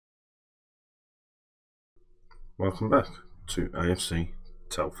welcome back to AFC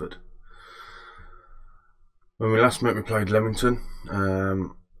Telford. When we last met we played Leamington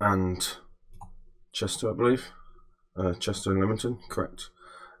and Chester, I believe. Chester and Leamington, correct.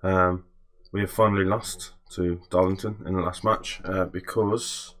 We have finally lost to Darlington in the last match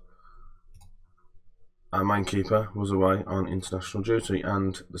because our main keeper was away on international duty,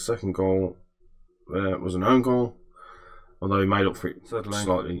 and the second goal was an own goal, although he made up for it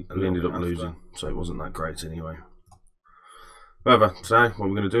slightly. We ended up losing, so it wasn't that great anyway. However, today what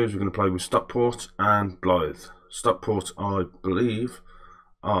we're going to do is we're going to play with Stockport and Blyth. Stockport, I believe,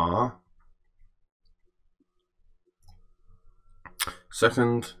 are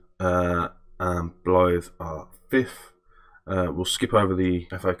second, and Blyth are fifth. We'll skip over the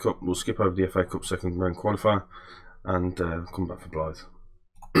FA Cup. We'll skip over the FA Cup second round qualifier and come back for Blyth.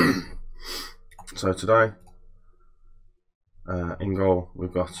 So today, in goal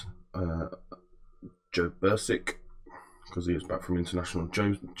we've got Joe Bursick, because he was back from international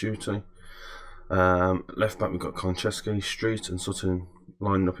duty. Left back we've got Konchesky, Street and Sutton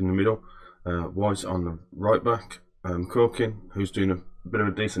lining up in the middle. White on the right back. Corkin, who's doing a bit of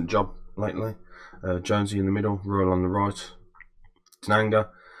a decent job lately. Jonesy in the middle, Royal on the right. Dinanga,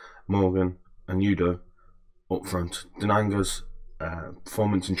 Morgan and Udo up front. Dinanga's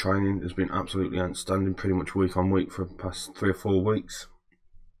performance in training has been absolutely outstanding, pretty much week on week for the past 3 or 4 weeks.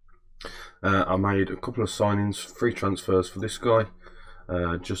 I made a couple of signings, free transfers for this guy,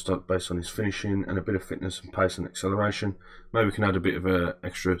 just based on his finishing and a bit of fitness and pace and acceleration. Maybe we can add a bit of an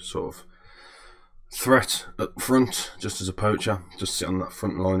extra sort of threat up front, just as a poacher, just sit on that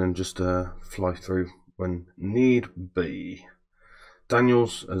front line and just fly through when need be.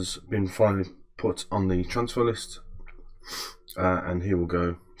 Daniels has been finally put on the transfer list, and he will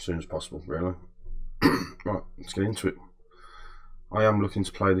go as soon as possible, really. Right, let's get into it. I am looking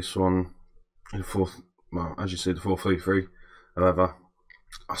to play this one in the fourth, well, as you see, the 4-3-3. However,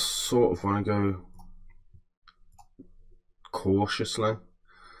 I sort of want to go cautiously.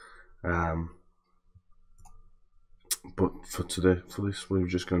 But for this, we're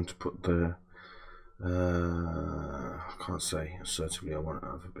just going to put the. I can't say assertively I want to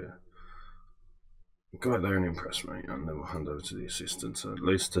have a bit. Go out there and impress me, and then we'll hand over to the assistant. So at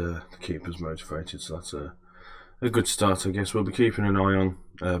least the keeper's motivated, so that's a good start, I guess. We'll be keeping an eye on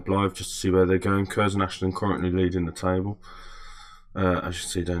Blythe just to see where they're going. Kurz and Ashton currently leading the table, as you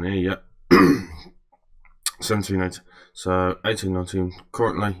see down here. Yeah, 17-8. So 18-19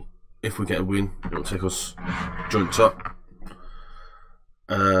 currently. If we get a win, it will take us joint top.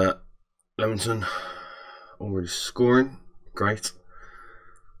 Leamington already scoring, great.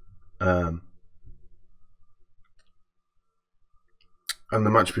 And the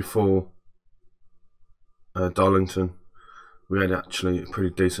match before Darlington, we had actually a pretty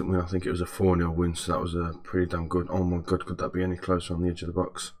decent win. I think it was a 4-0 win, so that was a pretty damn good. Oh my god, could that be any closer on the edge of the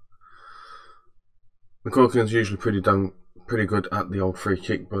box? McCorkin's usually pretty good at the old free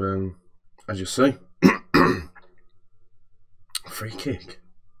kick, but as you see, free kick.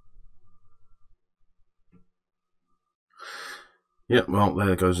 Yeah, well,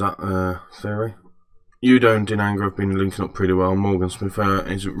 there goes that theory. Udo and Dinanga have been linking up pretty well. Morgan Smith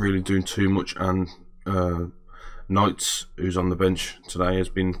isn't really doing too much, and Knights, who's on the bench today, has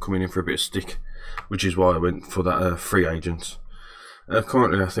been coming in for a bit of stick, which is why I went for that free agent.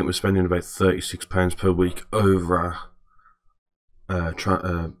 Currently, I think we're spending about £36 per week over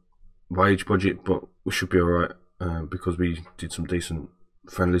our wage budget, but we should be alright because we did some decent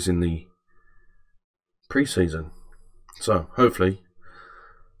friendlies in the pre-season. So, hopefully,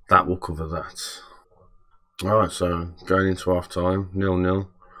 that will cover that. Alright, so going into half time, 0-0.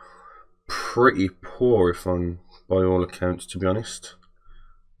 Pretty poor, if I'm by all accounts, to be honest.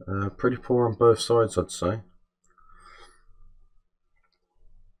 Pretty poor on both sides, I'd say.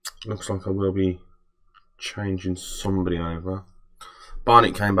 Looks like I will be changing somebody over.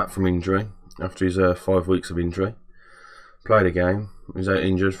 Barnett came back from injury after his 5 weeks of injury. Played a game. He's out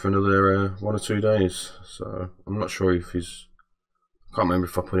injured for another 1 or 2 days. So I'm not sure if he's. I can't remember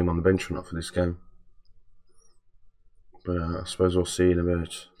if I put him on the bench or not for this game. But I suppose we'll see in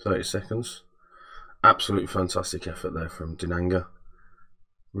about 30 seconds. Absolutely fantastic effort there from Dinanga.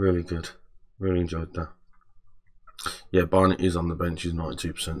 Really good. Really enjoyed that. Yeah, Barnett is on the bench. He's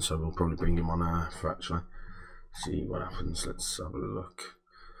 92%, so we'll probably bring him on for actually see what happens. Let's have a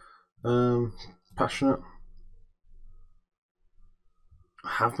look. Passionate.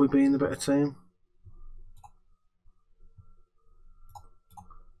 Have we been the better team?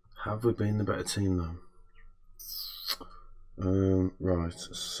 Have we been the better team though? Right,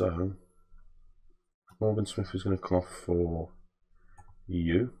 so Morgan Smith is going to come off for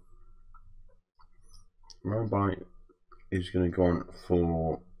you. Rabbi is going to go on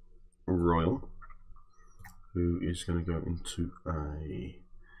for Royal, who is going to go into a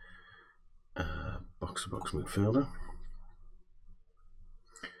box-to-box midfielder.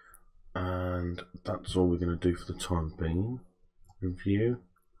 And that's all we're going to do for the time being. Review.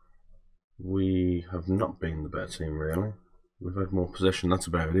 We have not been the better team, really. We've had more possession, that's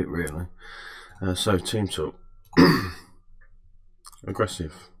about it, really. So, team talk.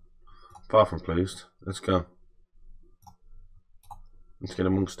 Aggressive. Far from pleased. Let's go. Let's get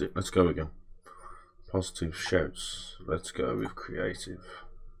amongst it. Let's go again. Positive shouts. Let's go with creative.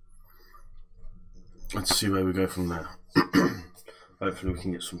 Let's see where we go from there. Hopefully we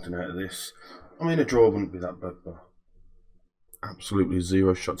can get something out of this. I mean, a draw wouldn't be that bad, but absolutely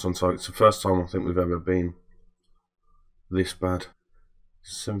 0 shots on target. It's the first time I think we've ever been this bad.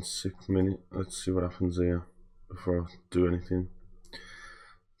 76th minute. Let's see what happens here before I do anything.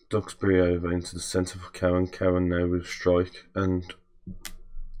 Duxbury over into the centre for Cowan. Cowan now with strike, and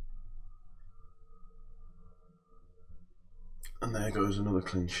there goes another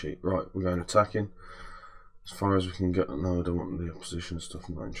clean sheet. Right, we're going attacking as far as we can get. No, I don't want the opposition stuff.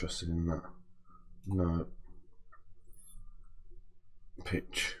 I'm not interested in that. No.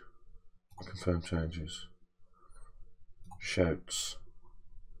 Pitch. Confirm changes. Shouts.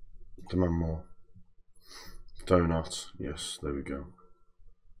 Demand more. Donut. Yes, there we go.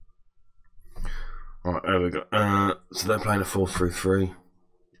 Alright, there we go. So they're playing a 4-3-3,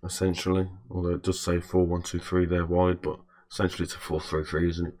 essentially. Although it does say 4-1-2-3 there wide, but essentially it's a 4-3-3,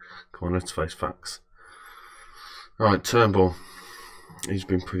 isn't it? Come on, let's face facts. Alright, Turnbull. He's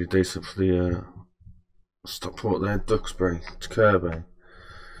been pretty decent for the Stockport there. Duxbury to Kirby.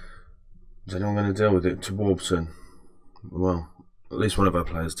 Is anyone going to deal with it? To Warburton. Well, at least one of our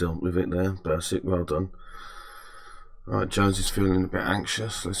players dealt with it there. Bursick, well done. Right, Jones is feeling a bit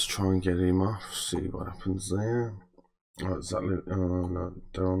anxious. Let's try and get him off. See what happens there. Oh, is that Luke? Oh, no,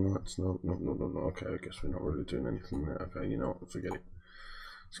 Daryl Knights. No. Okay, I guess we're not really doing anything there. Okay, you know what? Forget it.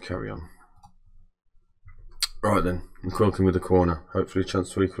 Let's carry on. Right then, McQuilkin with the corner. Hopefully a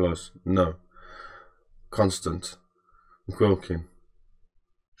chance to equalise. No. Constant. McQuilkin.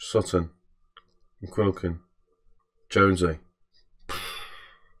 Sutton. McQuilkin. Jonesy.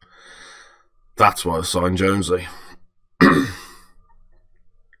 That's why I signed Jonesy.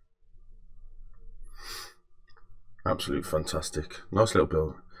 Absolutely fantastic. Nice little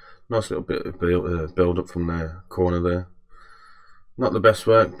build. Nice little bit of build up from their corner there. Not the best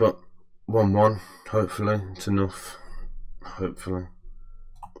work, but 1-1. Hopefully it's enough. Hopefully.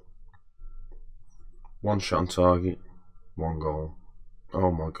 1 shot on target. 1 goal.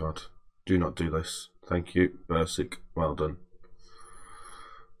 Oh my god. Do not do this. Thank you. Bursick. Well done.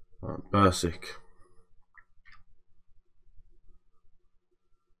 Right, Bursick.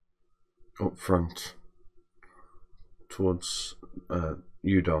 Up front. Towards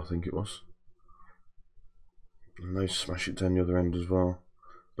Utd, I think it was. And they smash it down the other end as well.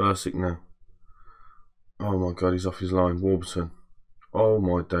 Bursick now. Oh my god, he's off his line. Warburton. Oh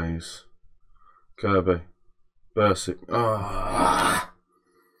my days. Kirby. Bursick. Ah,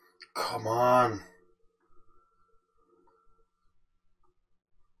 come on.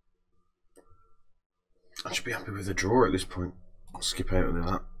 I should be happy with a draw at this point. I'll skip out of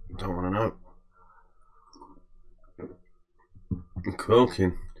that. Don't want to know.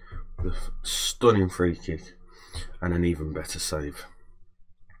 McQuilkin with a stunning free kick and an even better save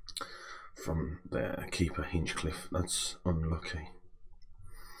from their keeper Hinchcliffe. That's unlucky.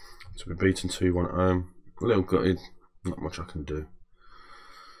 So we're beaten 2-1 at home. A little gutted, not much I can do.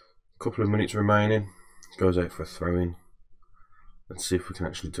 Couple of minutes remaining. Goes out for a throw-in. Let's see if we can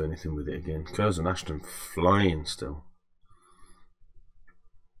actually do anything with it again. Curzon Ashton flying still.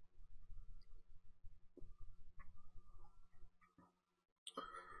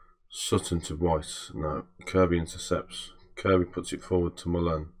 Sutton to White. No. Kirby intercepts. Kirby puts it forward to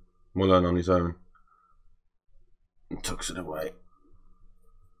Mullen. Mullen on his own. And tucks it away.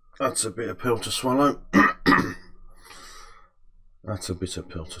 That's a bitter pill to swallow. That's a bitter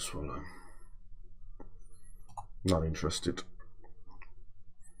pill to swallow. Not interested.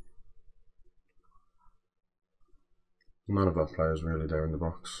 None of our players really there in the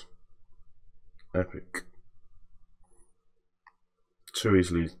box. Epic. Too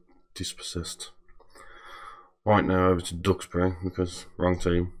easily dispossessed. Right now over to Duxbury because wrong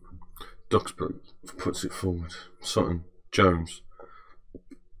team. Duxbury puts it forward. Sutton, Jones.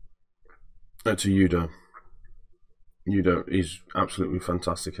 To Utd. Utd is absolutely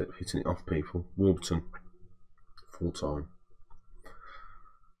fantastic at hitting it off people. Warburton, full time.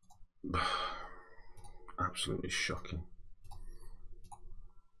 Absolutely shocking.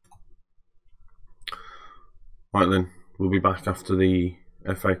 Right then, we'll be back after the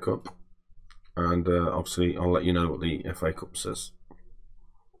FA Cup, and obviously I'll let you know what the FA Cup says.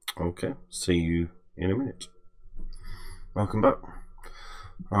 Okay, see you in a minute. Welcome back.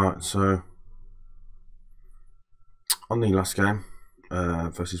 Alright, so on the last game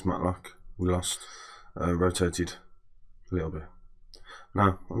versus Matlock, we lost, rotated a little bit.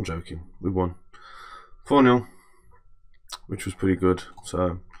 No, I'm joking, we won 4-0, which was pretty good.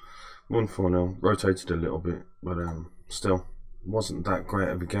 So won 4-0, rotated a little bit, but still wasn't that great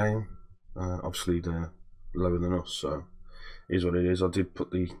of a game. Obviously they're lower than us, so it is what it is. I did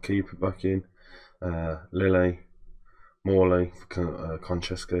put the keeper back in, Lille, Morley,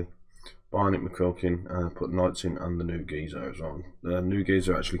 Konchesky, Barnett, McQuilkin, put Knights in, and the new geezer as well. The new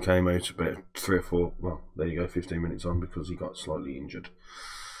geezer actually came out about 3 or 4, well, there you go, 15 minutes on, because he got slightly injured.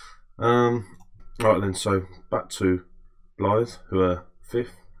 Right then, so back to Blythe, who are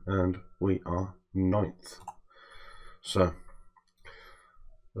 5th, and we are 9th. So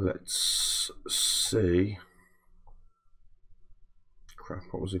let's see. Crap,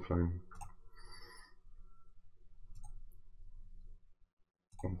 what was he playing?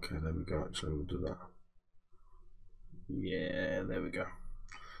 Okay, there we go. Actually, we'll do that. Yeah, there we go.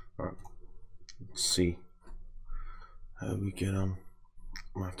 Right, let's see how we get on.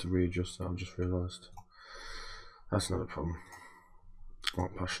 I might have to readjust that. I've just realised that's not a problem.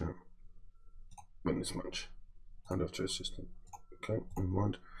 Quite passionate. Win this match. Hand off to assistant. Okay, never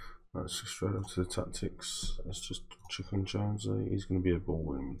mind. Let's go straight up to the tactics. Let's just check on Jonesy. He's going to be a ball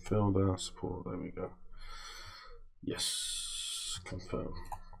winning midfielder. Support. There we go. Yes. Confirm.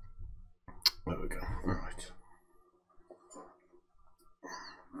 There we go. Alright.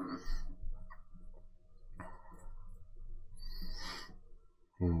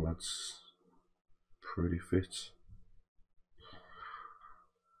 That's pretty fit.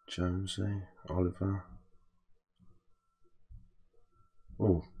 Jonesy, Oliver.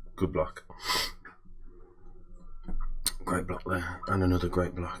 Oh, good block. Great block there, and another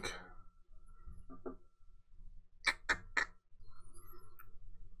great block.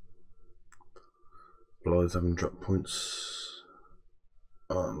 Blythe haven't dropped points.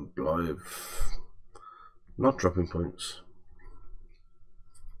 Blythe not dropping points.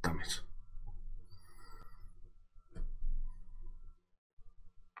 Damn it.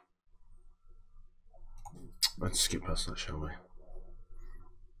 Let's skip past that, shall we?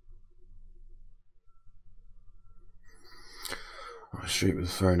 Right, straight with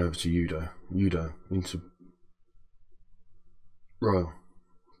the phone over to Udo. Udo into Royal.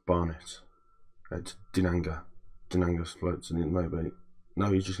 Barnett. To Dinanga. Dinanga floats and in maybe.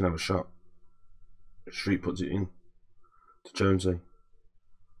 No, he's just gonna have a shot. Street puts it in to Jonesy.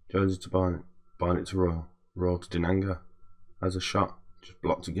 Jonesy to Barnett. Barnett to Royal. Royal to Dinanga. Has a shot. Just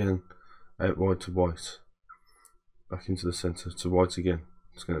blocked again. Out wide to White. Back into the centre to White again.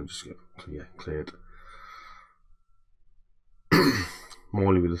 It's gonna just get cleared.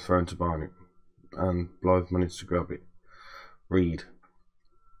 Morley with a throw to Barnett. And Blythe managed to grab it. Reed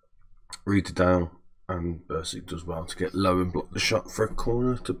to Dale, and Bursick does well to get low and block the shot for a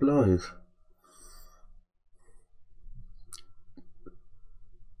corner to Blythe.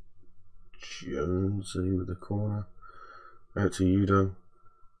 Jonesy with the corner. Out to Udo.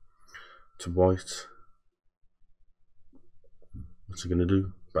 To White. What's he going to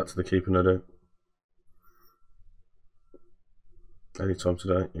do? Back to the keeper, no doubt. Any time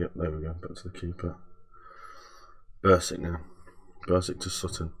today? Yep, there we go. Back to the keeper. Bursick now. Bursick to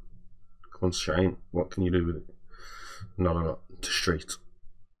Sutton. Come on, Shane. What can you do with it? Not a lot. To Street.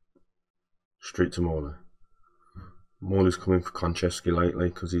 Street to Morley. Morley's coming for Konchesky lately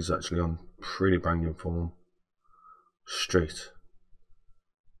because he's actually on pretty banging form. Street.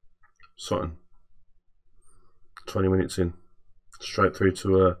 Sutton. 20 minutes in. Straight through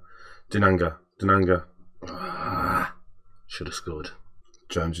to Dinanga. Dinanga. Should have scored.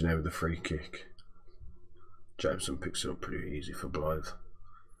 Jones now with the free kick. Jameson picks it up pretty easy for Blythe.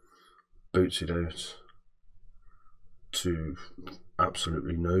 Boots it out to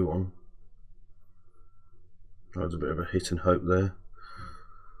absolutely no one. That was a bit of a hit and hope there.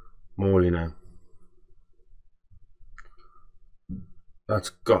 Morley now. That's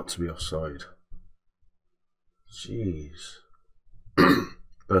got to be offside. Jeez.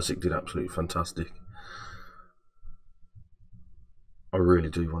 Bursick did absolutely fantastic. I really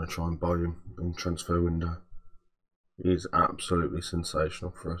do want to try and buy him in transfer window. He's absolutely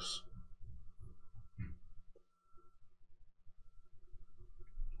sensational for us.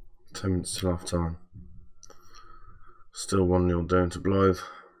 Ten minutes till half time. Still 1-0 down to Blythe.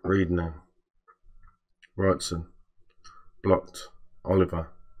 Reed now. Wrightson. Blocked. Oliver.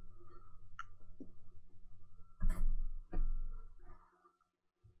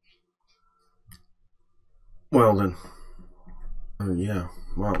 Well then. Oh yeah,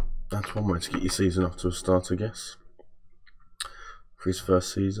 well, that's one way to get your season off to a start, I guess. For his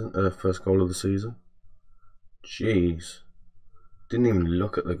first goal of the season. Jeez. Didn't even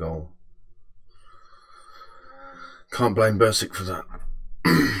look at the goal. Can't blame Bursic for that.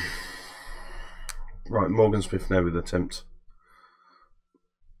 Right, Morgan Smith now with attempt.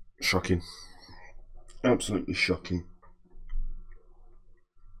 Shocking. Absolutely shocking.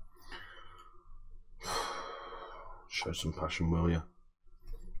 Show some passion, will you?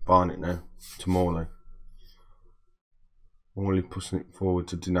 Barnett now to Morley. Morley pushing it forward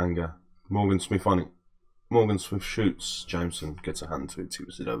to Dinanga. Morgan Smith on it. Morgan Smith shoots. Jameson gets a hand to it.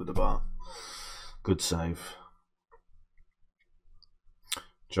 Tips it over the bar. Good save.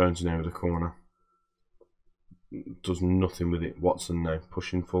 Jones now with the corner. Does nothing with it. Watson now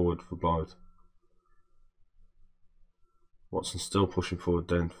pushing forward for Blythe. Watson still pushing forward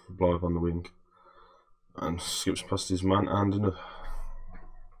down for Blythe on the wing. And skips past his man and another.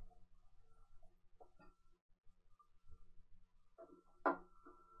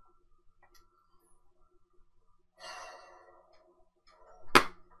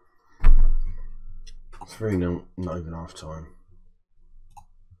 Three 0, not even half time.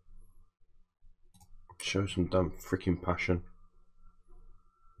 Show some damn freaking passion.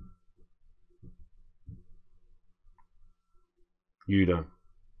 Udo.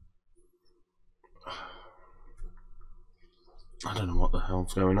 I don't know what the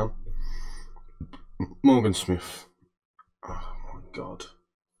hell's going on. Morgan Smith. Oh my god.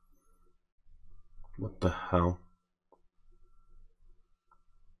 What the hell?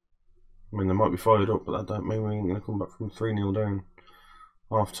 I mean, they might be fired up, but that don't mean we ain't going to come back from 3-0 down.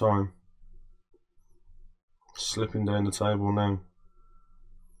 Half time. Slipping down the table now.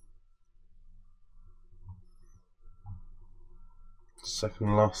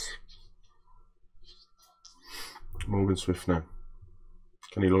 Second loss. Morgan Smith now.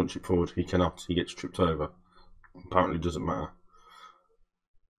 Can he launch it forward? He cannot. He gets tripped over. Apparently doesn't matter.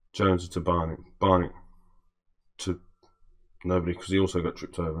 Jones to Barnett. Barnett to nobody, because he also got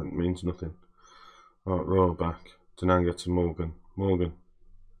tripped over. It means nothing. Alright, roll back. Dinanga to Morgan. Morgan.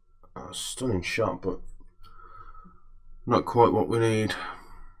 Stunning shot, but not quite what we need.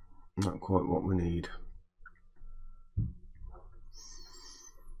 Not quite what we need.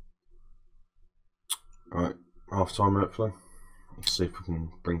 Alright, half time hopefully. Let's see if we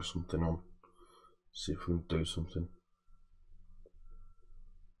can bring something on. See if we can do something.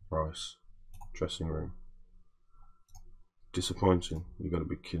 Rice. Dressing room. Disappointing. You gotta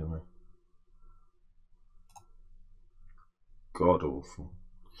be kidding me. God awful.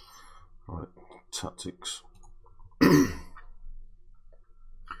 Right, tactics.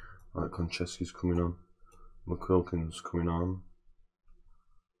 Right, Konchesky's coming on. McQuilkin's coming on.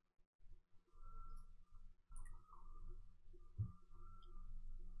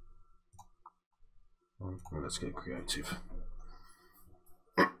 Right, let's get creative.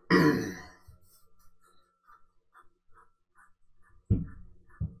 Right,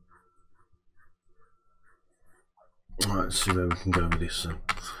 let's see where we can go with this.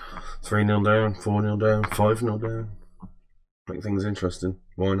 3-0 down, 4-0 down, 5-0 down. Make things interesting.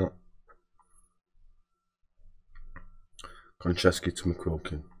 Why not? Konchesky to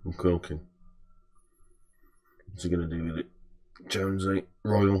McQuilkin. McQuilkin. What's he going to do with it? Jonesy.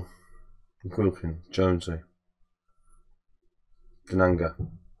 Royal. McQuilkin. Jonesy. Dinanga.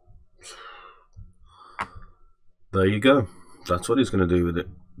 There you go. That's what he's going to do with it.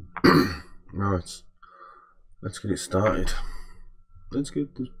 Right. Let's get it started. Let's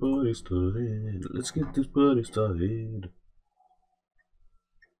get this party started. Let's get this party started.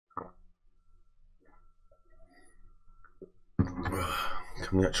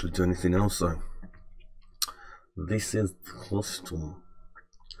 Can we actually do anything else though? This is the question.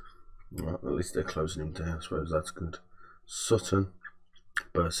 Right, at least they're closing him down. I suppose that's good. Sutton,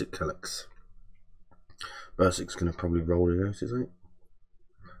 Bursic collects. Bursic's going to probably roll it out, isn't it?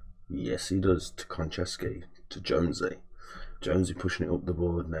 Yes, he does. To Konchesky, to Jonesy. Jonesy pushing it up the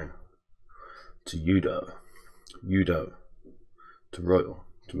board now. To Udo. Udo. To Royal.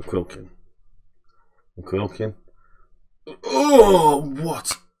 To McQuilkin. McQuilkin. Oh,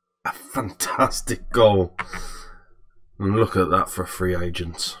 what a fantastic goal. And look at that for a free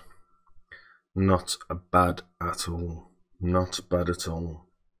agent. Not bad at all. Not bad at all.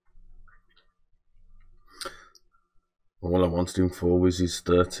 All I wanted him for was his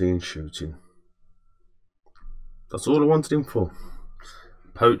 13 shooting. That's all I wanted him for.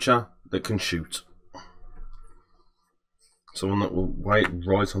 Poacher that can shoot. Someone that will wait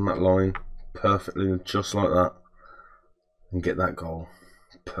right on that line perfectly, just like that, and get that goal.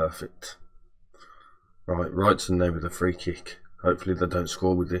 Perfect. Right, Wrightson there with a free kick. Hopefully they don't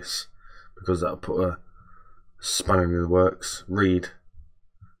score with this, because that'll put a spanner in the works. Reed,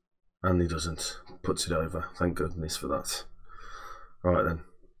 and he doesn't. Puts it over. Thank goodness for that. Right then.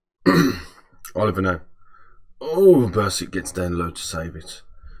 Oliver now. Oh, Bursick gets down low to save it.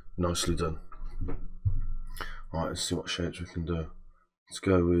 Nicely done. Right, let's see what shapes we can do. Let's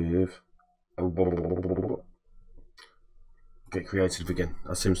go with... Get creative again.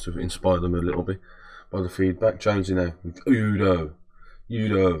 That seems to inspire them a little bit by the feedback. Jonesy now with Udo.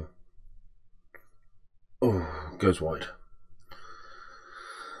 Oh, goes wide.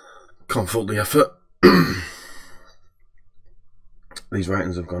 Can't fault the effort. These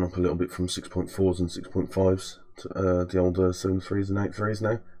ratings have gone up a little bit from 6.4s and 6.5s to the older 7.3s and 8.3s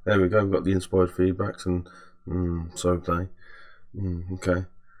now. There we go, we've got the inspired feedbacks, and so have they. Okay,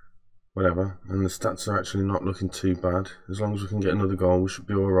 whatever. And the stats are actually not looking too bad. As long as we can get another goal, we should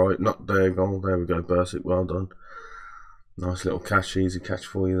be alright. Not their goal. There we go, Bursick, well done. Nice little catch, easy catch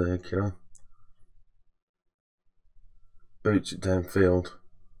for you there, killer. Boots it downfield.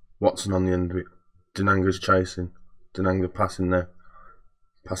 Watson on the end of it. Dinanga's chasing. Dinanga passing now.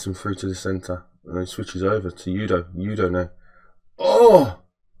 Passing through to the centre. And then switches over to Udo. Udo now. Oh!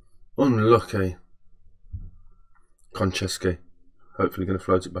 Unlucky. Konchesky. Hopefully going to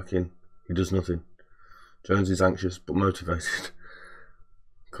float it back in. He does nothing. Jones is anxious but motivated.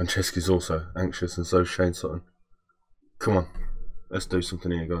 Konchesky's also anxious, and so is Shane Sutton. Come on. Let's do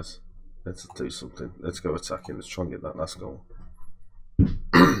something here, guys. Let's do something. Let's go attacking. Let's try and get that last goal.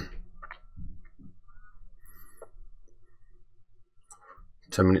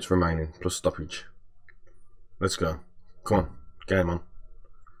 10 minutes remaining, plus stoppage. Let's go. Come on. Game on.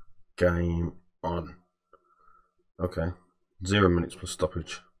 Game on. Okay. 0 minutes plus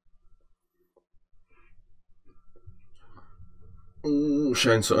stoppage. Ooh,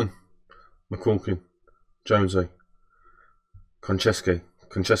 Shane Sutton. McQuilkin. Jonesy. Konchesky.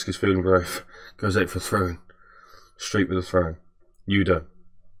 Konchesky's feeling brave. Goes out for throwing. Street with a throw. Udo.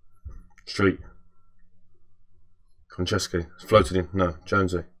 Street. Konchesky. It's floated in. No.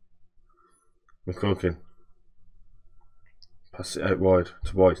 Jonesy. McQuilkin. Pass it out wide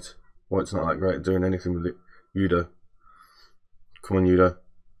to White. White's not that great at doing anything with it. Udo. Come on, Udo.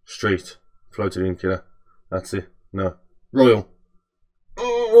 Street. Floated in, killer. That's it. No. Royal.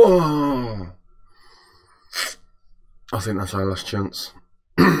 Oh! I think that's our last chance.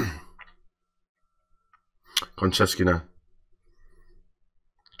 Konchesky now.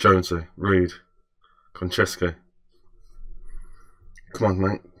 Jonesy. Reed. Konchesky. Come on,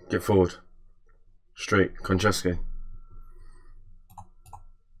 mate. Get forward. Street. Konchesky.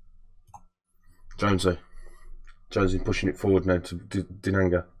 Jonesy. Jonesy pushing it forward now to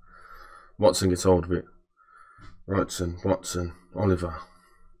Dinanga. Watson gets hold of it. Wrightson. Watson. Oliver.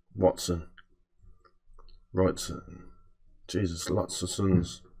 Watson. Wrightson. Jesus, lots of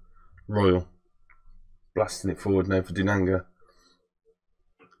sons. Royal. Blasting it forward now for Dinanga.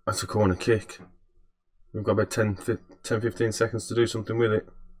 That's a corner kick. We've got about 10-15 seconds to do something with it.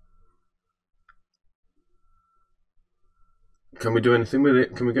 Can we do anything with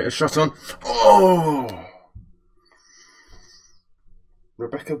it? Can we get a shot on? Oh!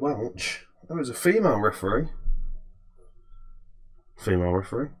 Rebecca Welch. That was a female referee. Female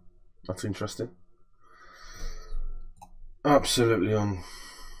referee. That's interesting. Absolutely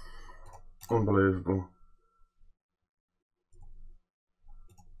unbelievable.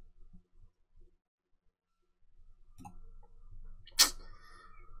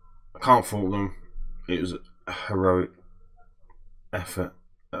 I can't fault them. It was a heroic effort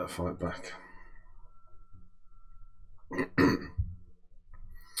at a fight back.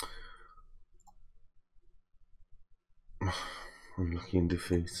 Unlucky in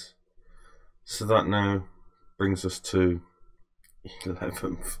defeat. So that now brings us to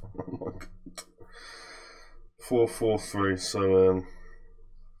 11th. Oh my god. 4-4-3. So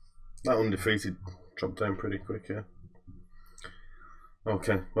that undefeated dropped down pretty quick here.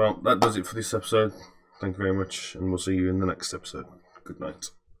 Okay, well that does it for this episode. Thank you very much, and we'll see you in the next episode. Good night.